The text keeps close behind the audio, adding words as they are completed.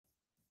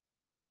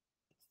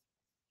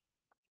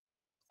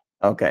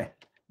Okay.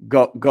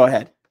 Go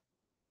ahead.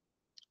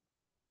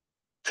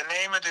 The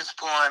name of this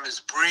poem is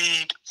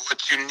Breed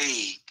What You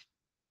Need.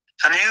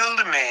 An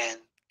elder man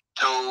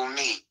told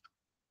me,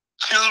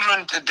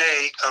 children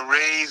today are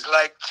raised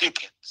like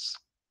chickens,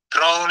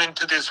 thrown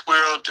into this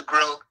world to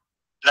grow,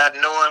 not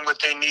knowing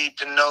what they need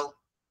to know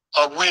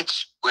or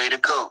which way to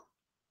go.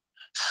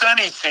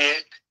 Sonny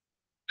said,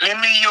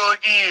 lend me your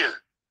ear,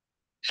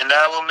 and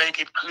I will make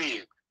it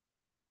clear.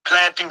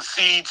 Planting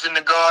seeds in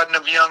the garden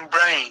of young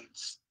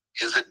brains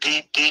is a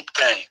deep, deep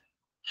thing.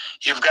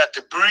 You've got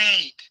to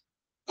breed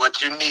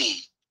what you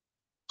need,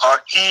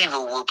 or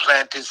evil will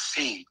plant its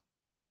seed.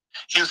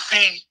 You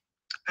see,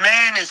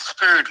 man is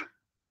fertile,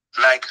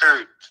 like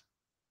earth.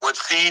 What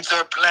seeds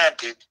are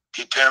planted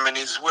determine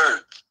his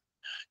worth.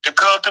 The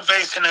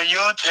cultivation of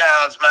your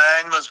child's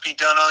mind must be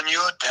done on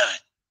your time.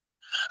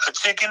 A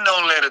chicken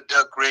don't let a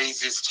duck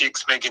raise his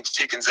chicks, making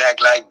chickens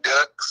act like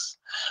ducks.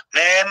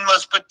 Man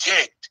must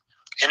protect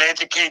and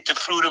educate the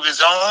fruit of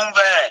his own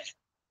vine,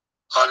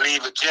 or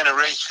leave a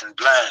generation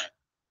blind.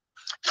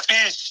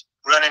 Fish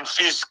run in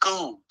fish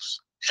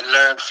schools and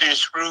learn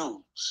fish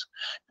rules.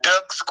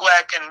 Ducks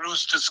quack and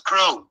roosters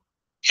crow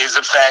is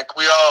a fact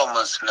we all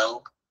must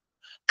know.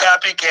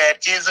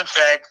 Copycat is a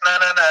fact,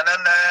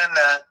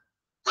 na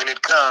when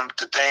it comes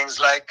to things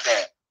like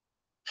that.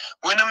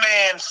 When a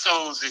man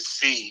sows his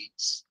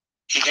seeds,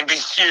 he can be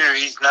sure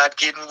he's not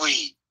getting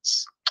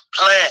weeds.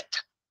 Plant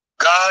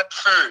God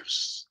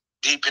first,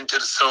 deep into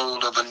the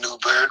soul of a new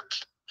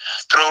birth.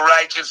 Throw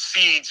righteous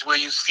seeds where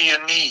you see a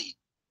need.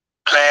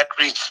 Plant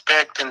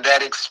respect and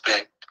that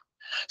expect.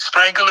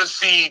 Sprinkle the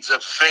seeds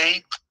of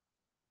faith,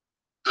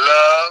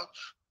 love,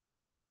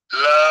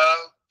 love,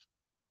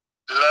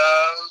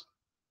 love,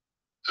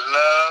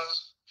 love,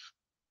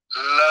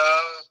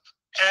 love,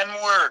 and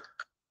work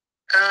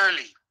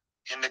early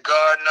in the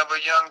garden of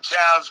a young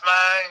child's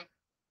mind,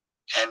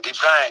 and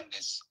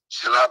divineness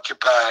shall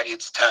occupy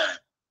its time.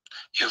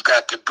 You've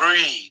got to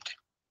breed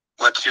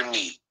what you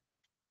need.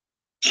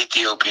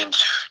 Ethiopian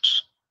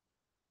Church.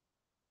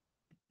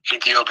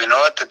 Ethiopian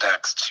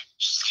Orthodox Church,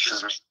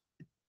 excuse me.